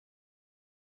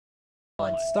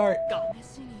And start. Go.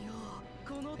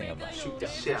 Damn,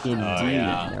 Mashup. Indeed,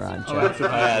 they're on track. Oh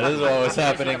yeah, this is what was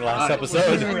happening last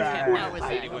episode. Now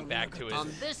is He went back to his.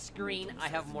 on this screen, I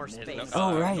have more space.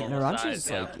 Oh right, normal Naranja's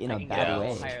size, like in a yeah. bad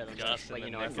way. Higher than this, but you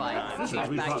know, if I This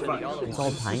change back to the other It's all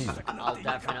one, tiny. I'll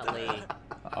definitely.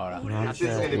 Oh no. Naranja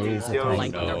is a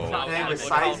Like, tiny. they're no. probably Hey, not the good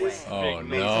sizes. Oh Makes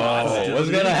no. sense. What's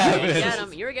gonna happen?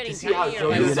 Adam, you're getting See how tinier.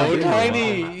 Jojo's He's so Yeah.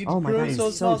 tiny. He Oh my grew God, he's so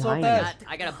so small, so tiny. fast.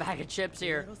 I got a bag of chips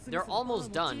here. They're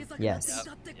almost done. Yes.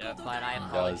 But I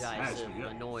apologize if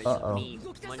the noise of me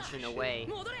munching away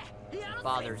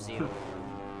bothers you.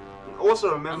 Also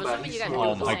I'm remember, assuming he's you guys small.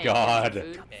 Oh do the my same. God.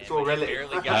 Food. It's all relative.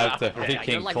 Barely I got have to out.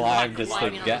 freaking like climb rock just to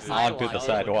climbing on get the onto the sidewalk.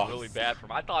 sidewalk. Really bad for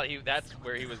him. I thought that's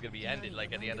where he was gonna be ended,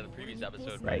 like at the end of the previous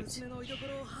episode. Right.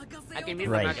 I can mute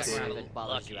Right. my background if it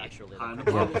bothers you, actually. You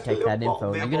gotta protect that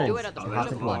info. You're Do it at the gonna front have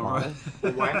to of pull them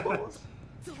all. White balls.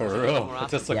 For real.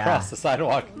 Just Yeah. across the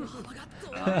sidewalk.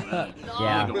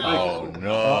 Yeah. Oh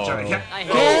no. I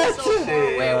hate it so far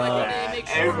away when they make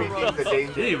sure Everything's a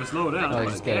danger. Hey, but slow down. Oh,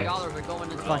 just kidding. dollars are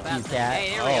going into Fuck the you, fast. cat.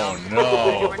 Hey, there we Oh go.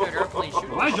 no. Rendered airplane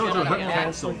shooting Why is the shit JoJo out of hurting my you.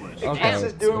 hand so much? Cats Okay.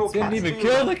 is doing what Didn't cats even do.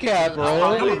 kill the cat,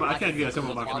 bro. I can't get some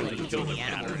of my kids to kill them.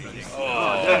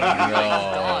 Oh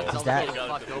Dogs, Is that- I'll get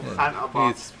fucked over. And a no.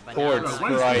 box. He's poured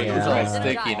Sprite. He's all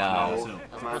sticky now.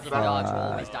 Most of the dogs will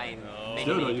always die in many,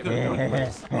 JoJo, many you could've done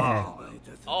it. Oh.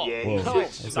 Oh, Yeah, Whoa. he's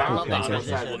It's just a cool bound picture.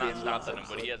 outside will of not him. stop him,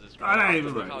 but he has his. I ain't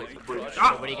even right. What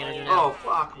are you gonna do Oh now?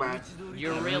 fuck, man.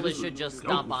 You really should just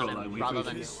stomp on him rather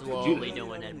than slowly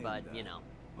doing it, but you know.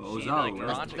 Oh, it's Like, all Naranja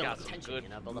right. Build got up some tension, good. you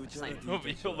know, build up excitement.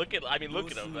 Look at, I mean, look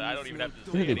at him. I don't even have to It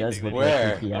say really does anything. look Where?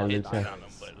 like creepy out of Hits the on him,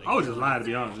 but, like, I was just lying to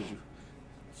be honest with you.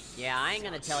 Yeah, I ain't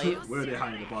gonna tell you. Where are they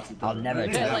hiding the Boston? I'll never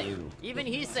Hey, tell like, you. even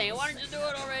he's saying, why don't you do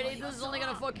it already? This is only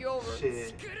gonna fuck you over.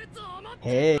 Shit.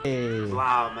 Hey.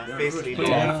 Wow, man. Basically,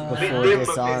 Death before Limbo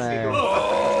dishonor.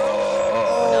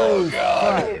 Oh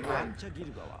god. Shit, man.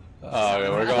 Okay,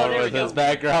 we're going with his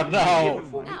background now.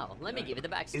 Now, let me give you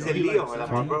the Is it backstory. Leo or that,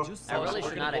 bro? I really We're should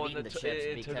gonna not go have eaten the into chips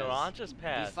because Naranja's these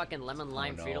path. fucking lemon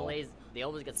lime Oh, no. Frito-Lays, they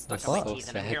always get stuck What's on my up? teeth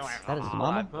and I'm here like, That is Oh,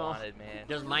 mama? I wanted, man.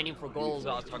 just mining for gold.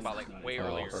 So I was talking about like way Oh,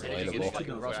 earlier. relatable. And if you get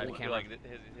fucking Rush right, the I feel camera. like his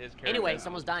character Anyway, is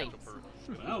someone's dying.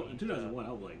 Well, in 2001,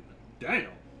 I was like, damn.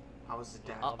 I was the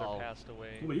dad. Mother Uh-oh. passed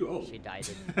away. Who are you old? She died,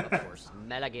 of course.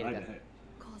 Mela I Gerga. had-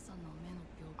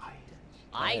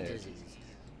 Eye Hey. disease.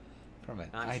 From an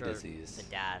I'm eye sure disease. the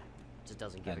dad just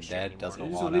doesn't give And a shit dad anymore. doesn't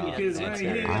You want just to leave your kids right answer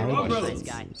here. any Oh, brother. questions.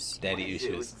 Nice guy. Daddy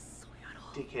issues.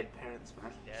 Dickhead parents,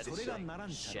 man. Dad's Just sick.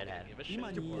 Shithead. Give a shit.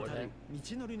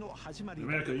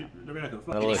 America,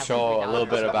 A little show a little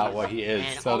bit about what he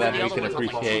is, so that we can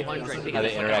appreciate how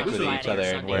they interact with each other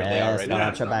and where they are Yes, right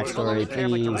now. Naranja backstory,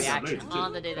 please. Reaction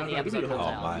on the day that the episode comes Oh,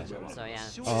 out. my. So yeah.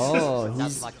 Oh,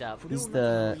 That's he's fucked up. he's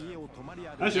the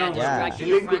That's Yeah, your distract Yeah.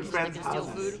 your Delinquent friends so they can steal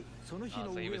friends' food.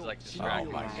 So he was like Oh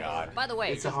distracted. my god. By the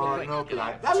way, It's a just real hard quick, knock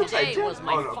life. That looks like today Jeff. was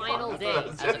my Oh, no, final fuck. day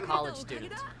as a college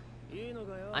student.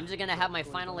 I'm just gonna have my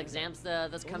final exams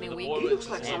this coming week, He looks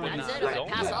like and someone that's who's it. If I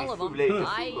like pass all of them, late.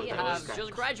 I have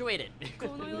just graduated.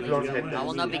 Blonde head. I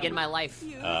will not begin my life.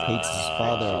 hates his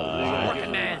father a lot.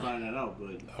 Working man. Find that out,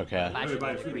 but Okay.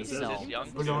 everybody Degree, freaking says so it. Young.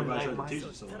 Everybody tries to teach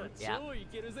us so much. yeah.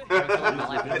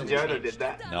 Jonah did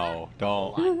that. No,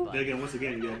 don't. Then But again, once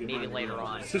again, you gotta get maybe mine. later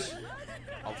on.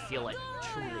 I'll feel it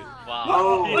truly. Wow.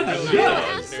 Oh, Look at How that.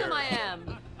 handsome I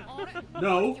am.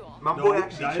 No. My no, boy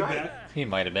actually dive tried. back. He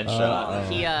might have been shot.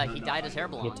 He dyed his hair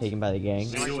blonde. Get taken by the gang.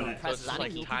 Ain't doing that. So it's just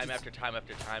like Aniki. time after time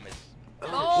after time. It's Whoa,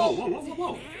 Oh! whoa, whoa,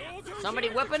 whoa, whoa. Somebody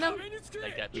whipping him?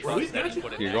 like that Bro, trust he's that got he you.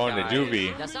 put in You're that going to guy.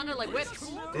 juvie. That sounded like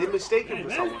whips. They mistaken for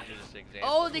someone. Just example.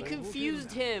 Oh, they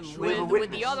confused him We have a with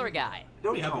the witness. other guy.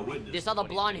 Don't We have a tell me. witness. They saw the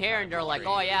blonde hair and they're like,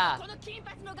 oh yeah.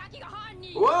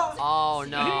 What? Oh How do you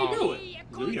no. do it?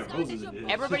 Dude, you got roses in there.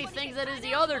 Everybody thinks that is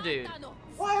the other dude.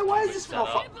 Why is this Set up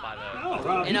motherfucker? by the- No,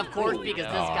 Rob, And you of course, cool. because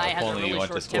this Oh, guy if has a only you really went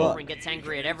to short school. temper and gets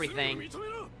angry at everything,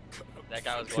 That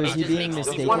guy was So going is he just being makes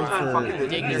mistaken one time for fucking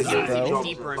dig He's their a heels bro. even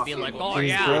deeper and be like, oh Did his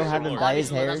yeah. bro have him dye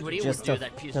his Obviously, hair that's what he would just do, to,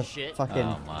 that piece to of shit. fucking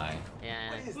Oh my.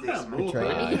 Yeah. What is Look this, at man?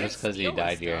 betray? Just because he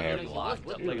dyed your hair blonde.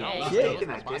 Like, Shit.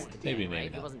 Maybe, maybe He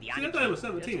not. wasn't the See, I thought it was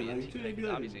 17. Like, you shouldn't be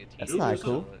like, Obviously a teen. That's not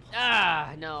cool.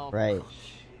 Ah, no. Right.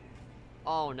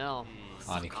 Oh no.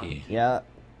 Aniki. Yeah,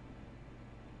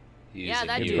 Using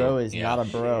that your dude. bro is Yeah. not a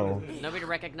bro. Nobody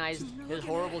recognized his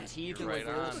horrible teeth and his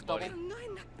little stubble.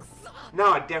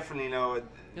 No, I definitely know.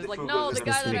 He's like, food no, was the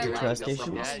guy that I Specific like. trust issues?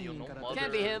 Yeah, you know, mother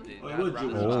Can't be him. did Oh, not would rob you?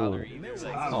 his father either.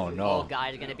 Like, Oh Oh, no.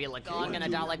 guy's gonna be like, oh, I'm gonna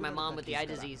die like my mom with the eye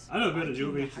disease. I never been to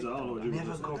juvie, so I don't know what juvie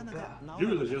Never is. go back.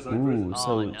 Juvie is just like Ooh, prison.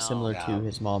 so Oh, no. similar to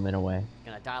his mom in a way.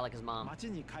 Gonna die like his mom. 町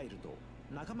に帰ると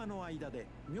仲間の間で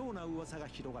妙な噂が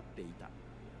広がっていた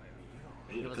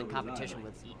He was in competition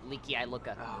with Leaky Eye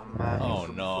Luca. Oh, man. Oh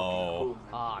no.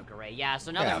 Oh, great. Yeah,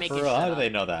 so now Yeah, they're for making real. shit How do up. they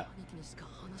know that?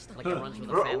 Like it runs with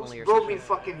the Bro, family what's or bro something. been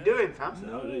fucking doing,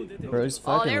 fam? Bro's Oh,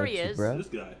 fucking there with he you, is. bro. This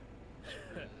guy.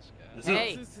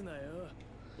 Hey.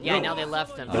 Yeah, now they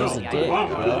left him. Bro's a Yeah, dick, Wow,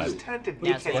 bro. he just turned to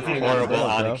Yeah, so dickhead fucking like Horrible bro.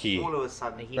 Aniki. all of a that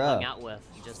sudden. he Bro. hung out with.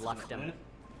 He just left him.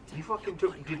 He fucking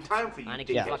took good time for you, Aniki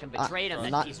Yeah. fucking betrayed him, that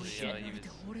Not- piece of Yeah, shit. he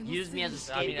was, Used me as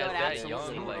a I mean, scapegoat, at that young,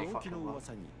 absolutely. like,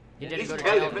 He didn't He's go to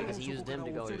telling jail me. because he used him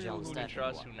to go to jail who to instead.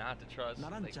 trust, who not to trust.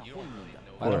 Like, you don't really know.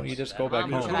 Why don't you just go back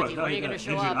Mom, home? Shiraki, when are you gonna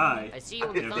show up? I see you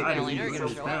in the thumbnail, and you're gonna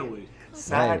show up.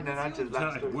 Sad and I just It's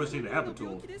not like the worst thing that happened to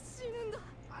him.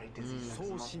 I did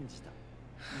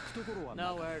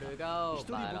Nowhere to go.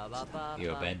 Ba-da-ba-ba-ba.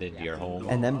 You abandoned your home.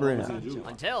 And then Bruno.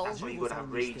 Until. That's why you gotta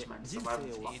have rage, man. Survival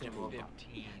is Age fucking of world.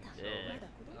 15.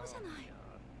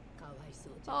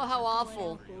 Oh, how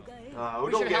awful. We We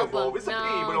don't should get help involved. him. It's a No.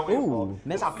 plea, we don't get Ooh, involved.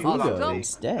 Miss That's how people Fugo are.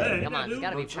 instead. Come on, it's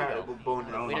gotta No be charitable Fugo. bonus.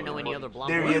 We don't know any other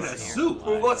blonde There he boys is. in here. Suit.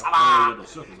 What's up?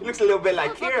 He looks a little bit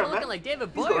like Fucking Kira, looking man. like David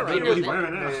He's Boyer got a right really now.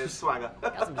 wearing that. swagger.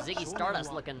 Got some Ziggy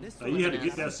Stardust looking. Like, you had to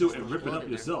get that suit and rip it up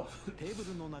yourself. That's Hey,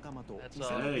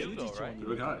 Hugo, right?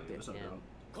 Rikai, what's up, Yeah. dog?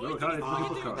 Rikai,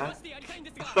 looking for cards.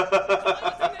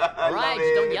 Alright,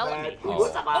 just don't yell at me.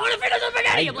 What's up? I wanna finish the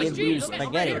spaghetti! I'm like, give you geez, look at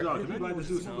spaghetti. Yo, dog, can you buy this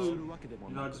dude some food?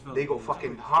 You know, I just felt They got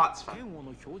fucking hearts, fam.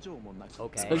 Okay.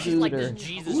 Spaghetti. She's like this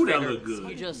Jesus Ooh, that figure. look good.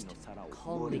 You just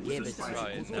calmly give it to me.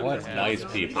 Right, it's What never nice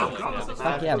happened. people.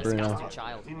 Fuck yeah, Bruno. Disgusting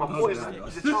child. My boy, he's a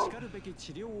child.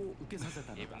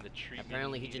 Gave him the treatment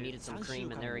Apparently he just needed some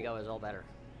cream and there we go, it's all better.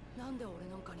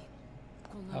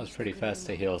 That was pretty fast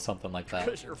to heal something like that.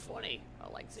 Because you're funny. I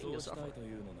like seeing you suffer.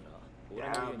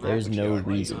 Yeah, man. There's no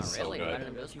reason. Oh, So really? good. Why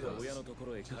didn't this go?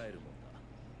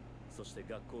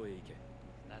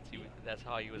 That's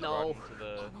how he was No. running to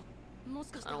the.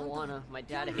 I don't wanna. My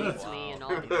dad hates me and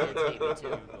all the kids hate me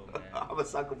too. I'm a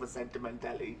sucker for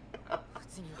sentimentality.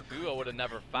 Hugo would have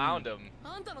never found him.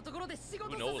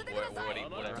 Who knows what he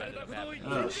would have ended up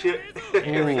happening. Shit. They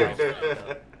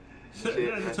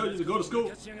had to tell you to go to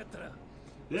school.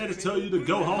 They had to tell you to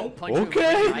go home. Punch you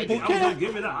Okay, right in the I was gonna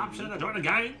give me the option to join the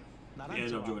gang. He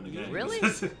ended up joining the gang. Really?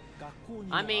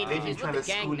 I mean, They've he's been with the trying to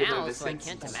gang school him now, ever so I since.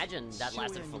 can't imagine that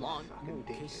lasted for long. Fucking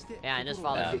dickhead. Yeah, and his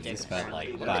father's Yeah, a they dick. spent like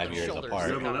Look at 5 those years shoulders.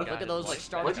 apart. Look Look at those like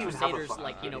Star Why do you even have a Crusaders, fucking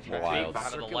like, you know, wild. big Kind of the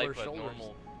circular life of a shoulders.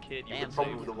 normal kid. You Damn. would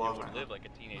Problem live, with the you wall, would man. live like a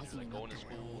teenager, like going to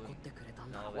school and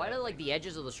all Why that. do like the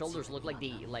edges of the shoulders look like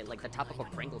the like the top of a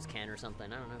Pringles can or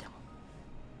something? I don't know.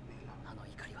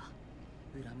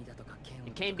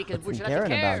 It came because What's he Bucciarati caring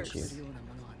cares. about you?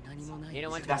 He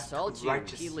don't want to That's insult you.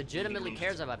 righteous He legitimately indignation.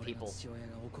 cares about people. It's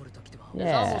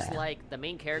Yeah. almost like the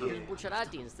main character is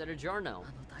Bucciarati instead of Giorno.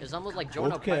 It's almost like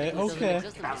Giorno Okay, practically doesn't okay.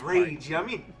 exist in That this part. rage, you know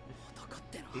what I mean?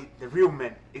 The real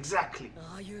men, exactly.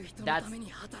 That's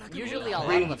usually a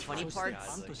lot of the funny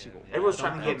parts. Everyone's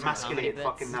trying to get emasculated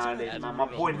fucking nowadays, man. My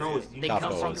boy knows. They come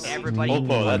from Capos. everybody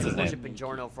Mopo, that's his name. worshiping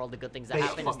Giorno for all the good things that They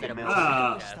happen instead fucking of melt.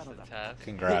 Ah, That's the test.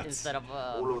 Congrats. instead of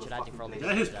Bucciarati for all the is good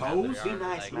that his things that happen. pose? Be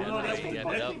nice, man. You know, Nice that's He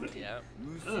people. ended up,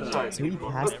 yeah. Sorry. So he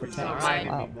passed the test. Alright,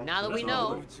 Wow. now that we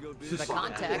know the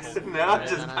context, No, then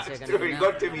just I'll say backstory now.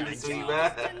 got to me this week,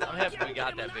 man. I'm happy we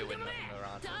got that bit with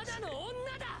Naranjo.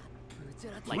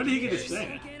 Like, When did he get his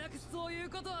stand?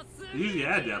 He usually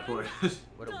had that for it.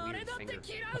 what a weird finger.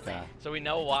 Okay. So we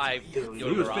know why He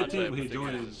was 15 when he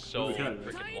joined is so the academy.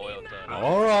 freaking loyal to.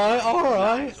 Alright,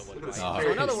 alright. So much So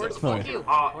in other words, fuck you.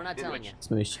 We're not telling you.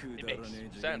 Smoosh. It makes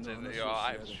sense, and you know,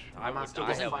 I would still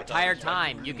I have Entire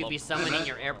time, you could be summoning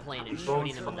your airplane and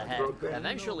shooting him in the head.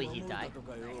 Eventually, he'd die.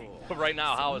 But right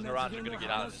now, how is Naranjo gonna get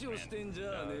out of this, man?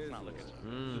 It's not looking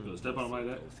so. Gonna step on him like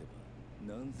that.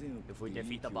 If we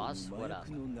defeat the boss, what up?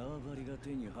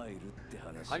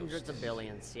 Hundreds of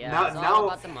billions. Yeah, Now, it's all now,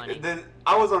 about the money.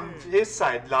 I was on his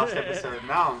side last episode.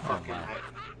 Now I'm fucking.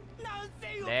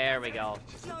 There we go.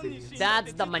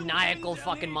 That's the maniacal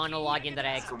fucking monologuing that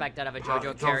I expect out of a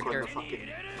JoJo character. Fucking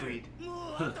greed.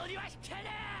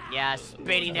 Yeah,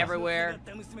 spitting everywhere.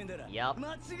 Yup.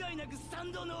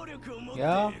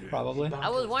 Yeah, probably. I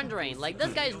was wondering, like,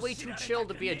 this guy's way too chill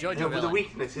to be a JoJo No, but the villain.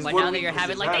 weakness is But one now that you're weakness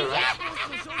having is like her, a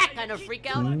right? kind of freak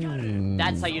out,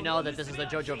 that's how you know that this is a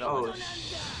JoJo villain. Oh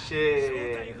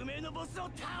shit!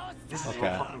 This is Okay.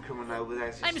 what fucking criminal was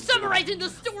actually. I'm summarizing the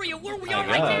story of where we are I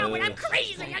right now, guess. and I'm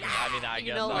crazy. I mean, I You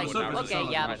guess know, I like, would never okay,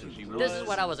 be yeah, surprised if she this is was.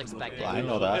 what I was expecting. I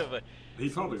know that. He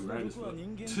probably ran as fuck.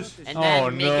 And then Oh,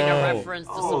 making a no. reference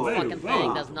to some Oh, fucking wait, thing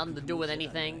whoa. that's nothing to do with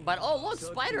anything. But oh, look,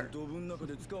 spider.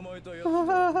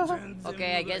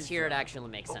 Okay, I guess here it actually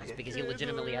makes sense because he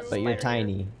legitimately has a But spider. you're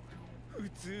tiny.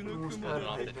 Moving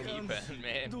off the deep end,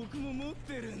 man.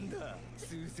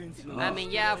 I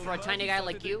mean, yeah, for a tiny guy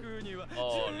like you.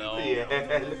 Oh no. Yeah,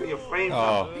 look at your frame.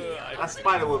 Oh. That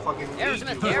spider will fucking.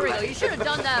 Aerosmith, there we go. You should have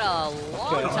done that a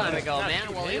long time ago,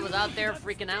 man, while he was out there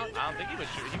freaking out. I don't think he was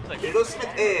shooting. He was like,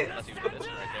 Aerosmith, unless he was pitching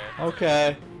right there.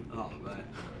 Okay. Oh, man.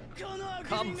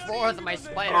 Come forth, my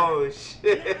spider. Oh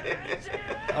shit.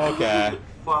 Okay.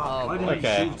 Fuck. Oh, Why boy. did he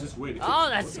Okay. change this way to kill Oh,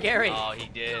 that's scary. Oh, he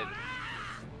did.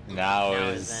 Now Now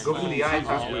is. is Go for the eyes.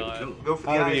 That's the way to kill him. Go for the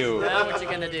How do eyes. you- Now what you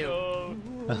gonna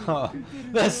do?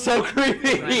 That's so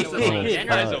creepy.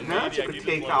 General. Now you could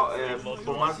take out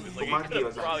Fumaki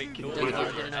or Probably killed Didn't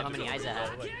him. know how many eyes it had.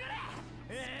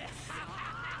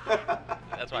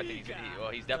 That's why I think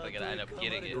he's definitely gonna end up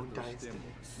getting it.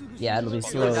 Yeah, it'll be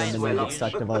slow and then you'll get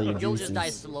sucked of all your You'll just die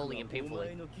juices. slowly and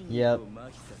painfully. Yep.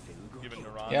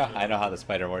 Yeah, I know how the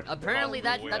spider works. Apparently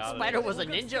that spider was a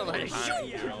ninja. Like,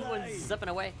 shoot, went zipping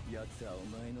away.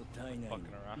 Fucking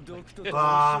around.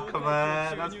 Fuck,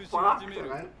 man. That's fucked,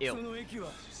 man. Ew.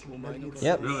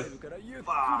 Yep. Really?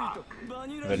 Fuck.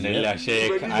 Vanilla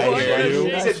shake, I Vanilla hear you.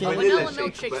 They said Vanilla vanilla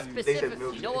milkshake shake, but they said specifically,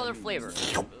 milkshake. no other flavor.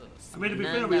 I mean, to be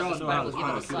Nah, fair, we that's all the know how spider the was giving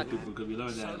spider a kills suck. people because we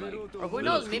learned that, like, Or who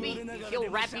knows, maybe he'll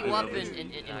wrap you up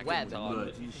in web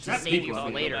but to save you for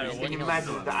later. And then Can you he'll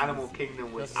imagine if the animal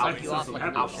kingdom was They'll suck you off like a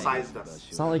milkshake. outsized us?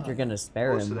 It's not like you're gonna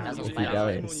spare him That's if he what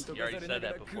goes. You already said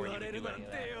that before you even do any of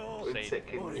that. Say it.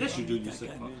 yes, you do, you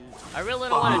sick fuck. I really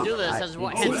don't want to do this. That's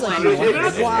what. Oh, Hence why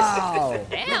it's I'm Wow!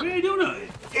 We Damn. ain't doing nothing.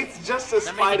 It's just a That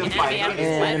spider makes fight. an enemy out of his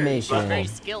spider. Animation. Very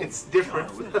skilled. It's different.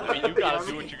 I mean, you gotta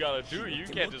do what you gotta do. You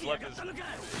can't just let this.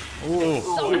 Ooh.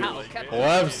 Somehow kept.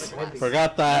 Whoops.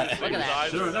 Forgot that. Look at that.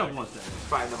 Sure enough, wants that.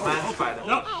 Spider, man, spider.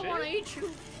 No. I want to eat you.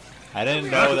 I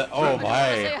didn't know that. Oh Say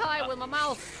my. hi with my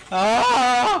mouth.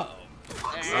 Ah!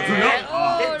 And,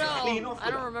 oh Clean no! off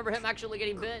I don't remember him actually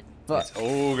getting bit. Fuck. It's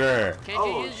ogre. Can't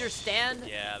you Oh. use your stand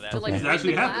Yeah, to that's like It break the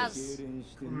actually glass?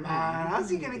 Man, how's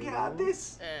he gonna get out of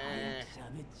this?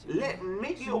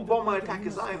 Make your bomber attack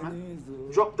his eye, man.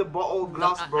 Drop the bottle,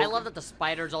 glass I broken. love that the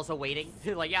spider's also waiting.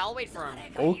 Like, yeah, I'll wait for him.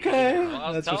 Okay.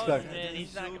 I was That's telling you, respect. man,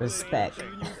 he's not gonna Respect.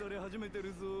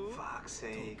 Fuck's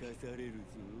sake.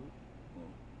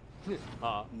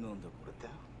 Uh, What the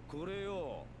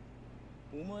hell?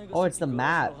 Oh, it's the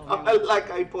map.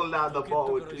 Like I pulled out the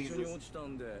ball with tweezers.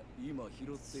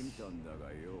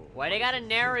 why they gotta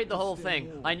narrate the whole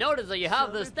thing? I noticed that you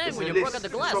have this thing when you broke out the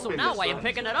glass, so now I am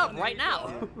picking it up right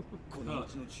now.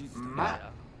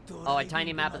 Map. Oh, a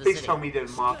tiny map of the Please city. tell me he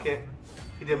didn't mark it.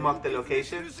 He didn't mark the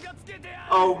location.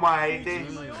 Oh my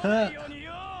days.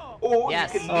 Oh,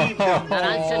 Yes. you can leave them.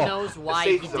 Narancia knows why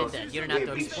he safe did zone. that. You don't have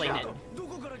to Beach explain it. shadow.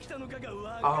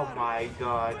 Oh my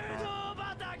god, man.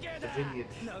 The vineyard.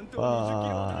 No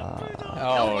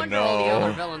Oh wonder all the other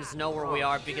no. villains know where we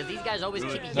are, because these guys always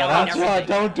keep yelling That's why everything.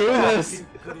 don't do this.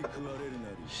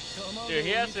 Dude,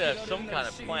 he has to have some kind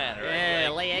of plan, right? Yeah,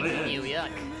 Like, lay eggs in you, yuck.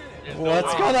 there's no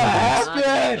What's way. gonna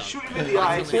happen? Shoot him in the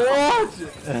eyes. What?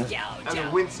 And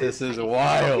then wince it. This is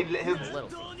wild. Fucking let him. Little.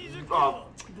 Oh,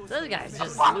 This guy's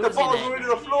just fuck, the losing ball's it. already to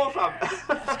the floor, fam.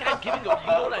 Guy's giving up.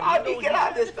 You know what I How mean? do you get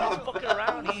out of this He's stuff? fucking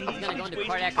around. He's gonna go into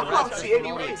cardiac I can't arrest see from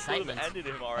all the anyway. excitement. ended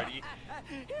him already.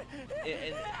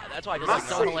 And that's why I This just is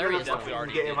so hilarious. We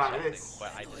already Get did him out of something, this.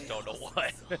 but I just don't know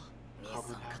what.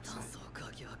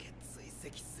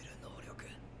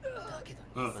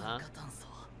 Uh-huh.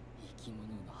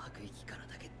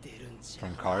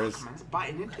 From Cars. Man's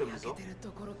biting into him as well.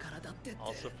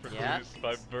 Also produced Yeah.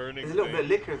 by burning. There's a little bit of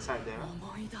liquor inside there,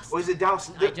 huh? Or is it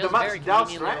doused? I The just map's very doused,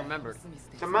 conveniently right? remembered.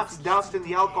 The map's doused in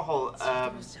the alcohol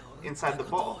inside the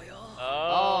bottle.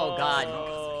 Oh, God.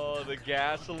 Oh, the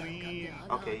gasoline.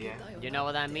 Okay, yeah. You know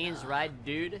what that means, right,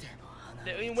 dude?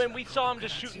 I mean, when we saw him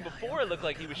just shooting before, it looked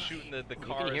like he was shooting the You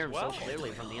car can hear him as well. so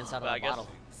clearly from the inside of But I the guess- bottle.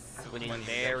 When he's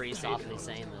very softly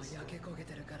saying this.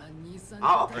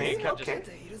 Oh, Or he okay, kept okay.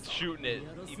 just shooting it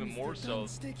even more so.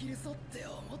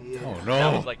 Yeah. Oh That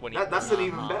no. was like when he That's an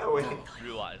even better way.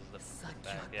 realized the fact,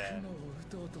 yeah.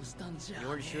 You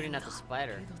weren't shooting at the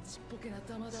spider.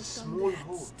 Small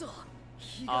hole.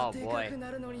 Oh boy.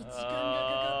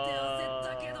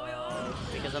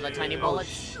 Because of the tiny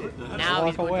bullets. Now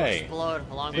he's walk going away. to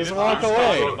explode along with Just his walk arms.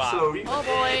 away. Slowly. Oh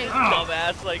boy.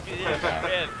 Dumbass, like, yeah,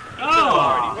 man.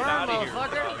 Oh! Burn, Outta here.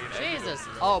 motherfucker. Jesus.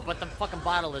 Oh, but the fucking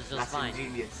bottle is just That's fine.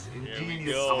 ingenious. Here we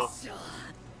Ingenious go. sauce.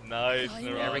 Nice.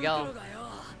 There we go.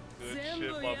 Good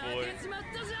shit, my boy.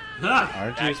 Ha!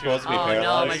 Aren't you supposed to be Oh no, my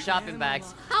paralyzed? shopping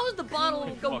bags. How is the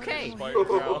bottle okay?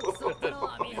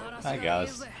 I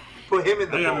guess. Put him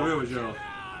in the I got the bowl real Joe.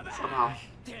 somehow.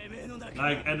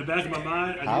 Like, in the back of my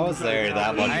mind, How is there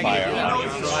that much fire You on know,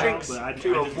 it? he shrinks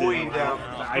to avoid.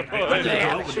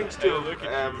 Shrinks to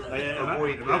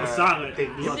avoid I was silent.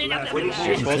 things. When When he You're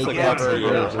shrinks, supposed to Take that cover to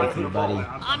your... the with you, buddy.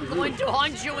 I'm going to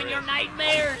haunt you in your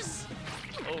nightmares.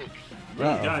 What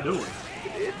is guy doing?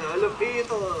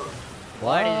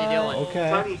 What is he doing? Okay.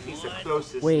 Funny if he's the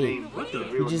closest Wait. name. What the?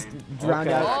 He just name. drowned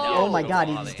Okay. out. Oh my god,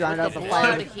 he just drowned out the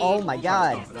fire. Oh my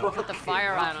god. Put the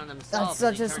fire out on himself. That's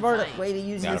such a smart way to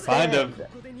use Gotta his find him. stand.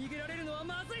 Where'd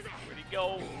he go?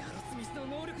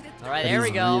 All right, But there we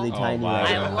he's go. really tiny wow. right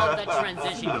I now. love that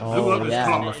transition. Oh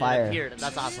yeah, on the It fire. appeared.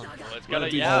 That's awesome. Well, it's gonna,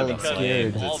 All yeah, because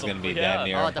scared. all It's the- gonna be yeah, damn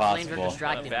near Oh, the flames are impossible.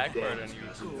 distracting. backburning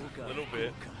you a little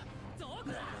bit.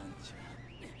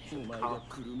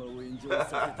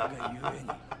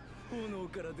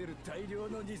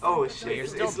 Oh shit! You're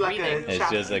It's, still it's like a breathing. It's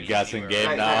chapter. just a guessing game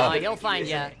Right, Oh, now. he'll find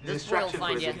you. This boy will Distraction for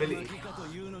find his you. ability.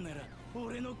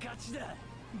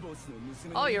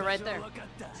 Oh, you're right there.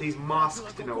 So he's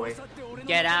masked in a way.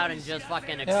 Get out and just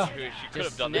fucking. Yeah. She could have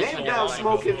Just done snitch this. Let him on down him.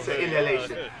 smoking to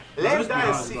inhalation. Let him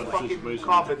die see fucking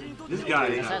carbon. This guy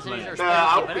is not Assassins are playing.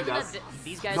 I'll specialty, be but isn't nuts. that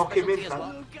these guys' Knock him in, specialty as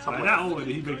well? Like, son. not only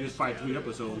did he make this fight 3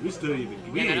 episodes, we still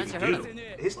even we Yeah, ain't that's even heard get of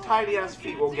him. His tiny ass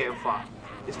feet won't get him far.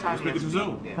 His tiny Speaking ass too feet.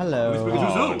 soon. Yeah. Hello.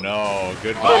 Oh no,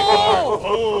 goodbye.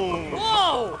 Oh!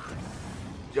 Whoa!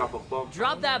 Drop a bomb.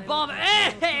 Drop that bomb.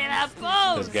 Hey, that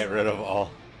bomb! Just get rid of all.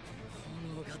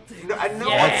 No, I know.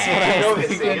 That's what I know was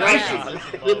this thinking.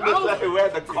 thing. It looks like where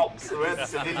the cops, where the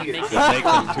civilians. Just make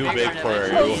them too big for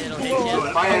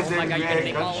you. Fires Oh my god, you're gonna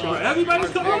make all gunshot. of Everybody's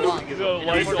it. coming. Hold on. And then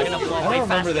we're gonna blow I way don't remember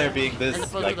faster. there being As this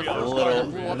opposed to like the first one that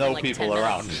little blew up in, no like, 10 people minutes.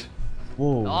 around.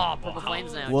 Whoa. Oh, purple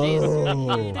flames now. Jeez.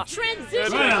 Whoa. The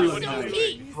transition Man, is so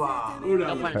key. Wow. Who No that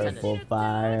pun was? intended. Purple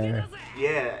fire. Yeah,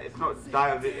 it's not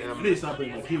dive. I need to stop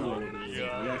bringing my keyboard with the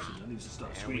reactions. I need to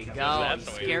start screaming. Go. I'm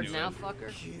scared now,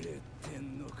 fucker.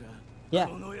 Yeah.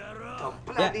 Oh,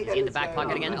 bloody hell In the is back that?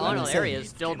 pocket again. Oh no, there he is,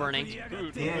 still burning.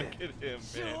 Dude, Yeah. look at him, man.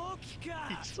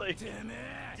 He's like, you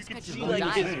can see just like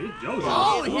died. his, Hey, JoJo.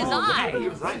 Oh, his He eye!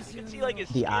 was right. you can see like his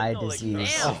The eye skin, like,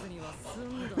 disease. Damn.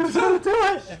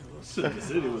 The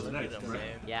city was next, bro.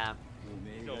 Yeah.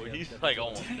 No, he's like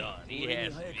almost done. He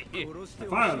has to be. The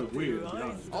fire looked weird. to be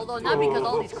honest. Although not because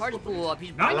all these cards blew up,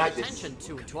 he's bringing like this.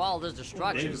 attention to all this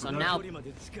destruction. So now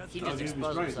he just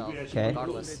exposed himself, Okay.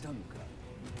 regardless.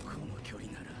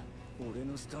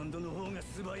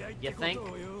 You think?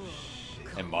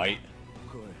 It might.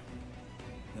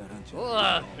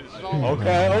 Ugh.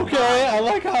 Okay, okay. I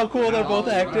like how cool they're both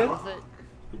acting. Is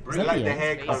I that like the the end?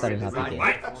 hair I thought color. it was not the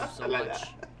design. end. So I like much.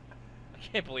 that. I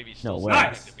can't believe he's No still way.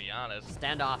 standing, to be honest.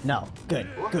 Stand off. No. Good.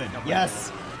 Good.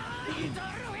 Yes.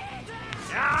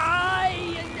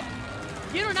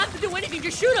 You don't have to do anything,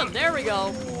 just shoot him. There we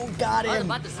go. Got I was him.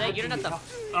 about to say, you don't have to,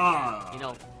 Ah. you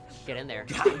know, get in there.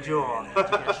 Jaw.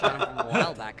 I shot him from a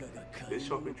while back. This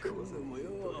shopping trip was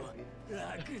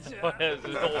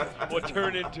What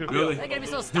turned into Really? They're gonna be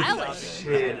so stylish.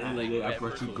 shit. I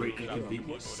brought you great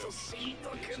inconvenience.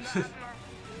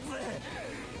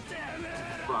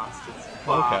 Bastards.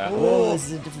 Okay. Oh, this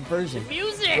is a different version.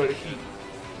 Music!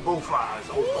 Both eyes.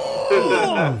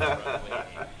 Oh.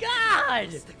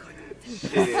 God! Shit.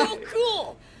 So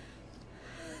cool!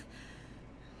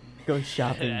 Go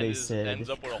shopping, And they it said. ends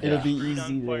up with a It'll whole be street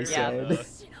on easy, fire. they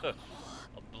said.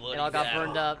 It all got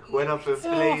burned up. Went up in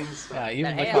flames. Yeah, That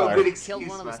even the hail car. Good killed excuse,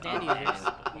 one of the man. stand users.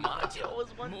 Macho was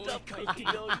one tough cookie, yo.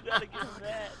 You gotta give him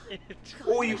that.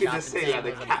 Or you could Shot just the say thing that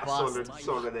the was a cat bust.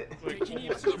 saw it.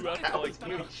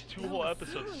 Like two whole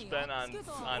episodes spent on him.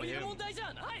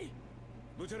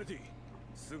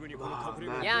 Oh,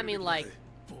 man. Yeah, I mean, like,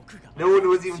 No one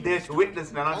was even there to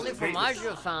witness none of only this greatness.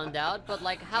 Formaggio found out, but,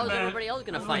 like, how's everybody else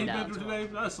gonna find out?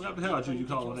 I slapped the hell out of you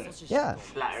calling that. Yeah.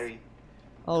 Flattery.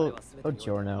 Oh,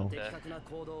 Giorno.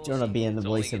 Giorno being the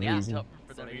voice of Yeah. reason.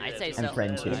 I'd say And so.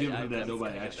 friendship. Give him that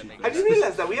nobody asked you. I just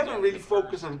realized that we haven't really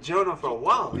focused on Jonah for a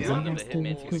while, you know?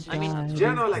 I mean,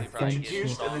 Jonah like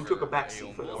introduced and then took a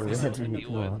backseat for the rest. Forever and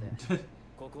ever.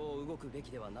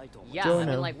 Yeah, I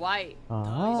mean, like,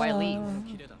 why leave?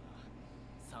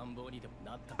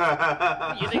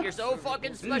 You think you're so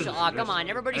fucking special? Aw, come on,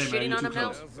 everybody's Hey, man, shitting you're on too him now?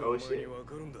 close. Oh shit.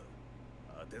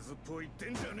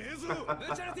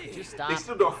 Just They stop.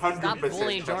 still don't Stop 100%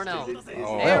 bullying trust Giorno.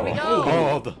 him. There we go.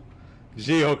 Called.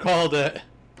 Gio called it.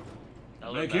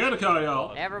 Hey, care to call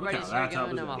y'all. Everybody's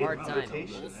giving him a hard time.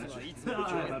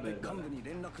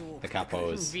 The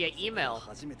capos. Via email.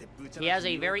 He has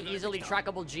a very easily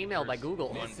trackable Gmail by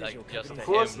Google. Like just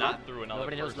course him, not through another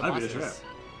Nobody knows the person. I'd be a trap. bosses.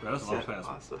 Bro, that's all fast.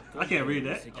 Awesome. I can't read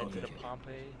that. Get to Okay. the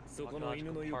Pompeii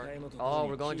Archaeological Park. Oh,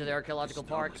 we're going to the archaeological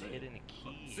park. Hidden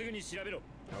key.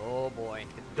 Oh boy.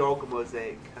 Dog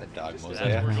mosaic. The dog That's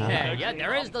mosaic. where he Yeah, found yeah, the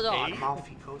there is the dog.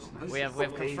 Amalfi Coast. We have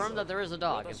confirmed that there is a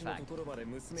dog, in fact.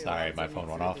 Sorry, my phone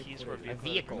went off. keys for A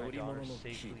vehicle. My daughter's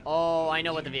safely. Oh, I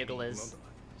know what the vehicle is.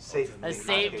 Safe. A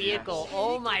safe vehicle.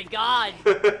 Oh my god.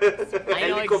 I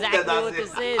know exactly what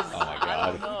this is. Oh my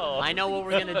god. No. I know what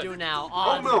we're gonna do now.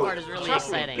 Oh Oh, this no! part is really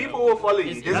Trust me, exciting. people will follow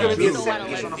you. This- There's gonna be a this is set the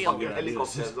piece one on a I fucking feel.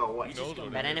 helicopter as well. Watch.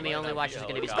 That enemy only watch is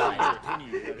gonna be God.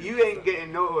 spies. You ain't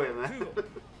getting nowhere, man.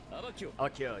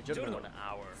 Okay, JoJo. An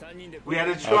hour. We had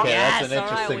a truck. Okay, that's an Yes,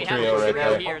 alright, interesting we have trio a right trio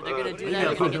there. here. They're gonna do Yeah,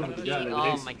 that. put Get him the key. together.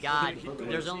 Oh my god.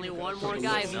 There's only one more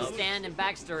guy who's stand and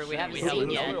backstory we haven't seen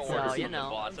yet, so you know.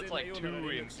 Boss, that's like 2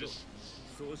 in just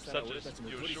such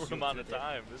a short amount of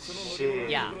time. This is Shit.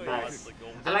 Yeah. Nice. They're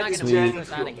I like not this gonna journey push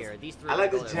us out of feel. here. These three I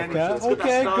like will this go there. journey. Okay, feel. It's got that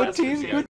okay, Star good Wars team, shit. good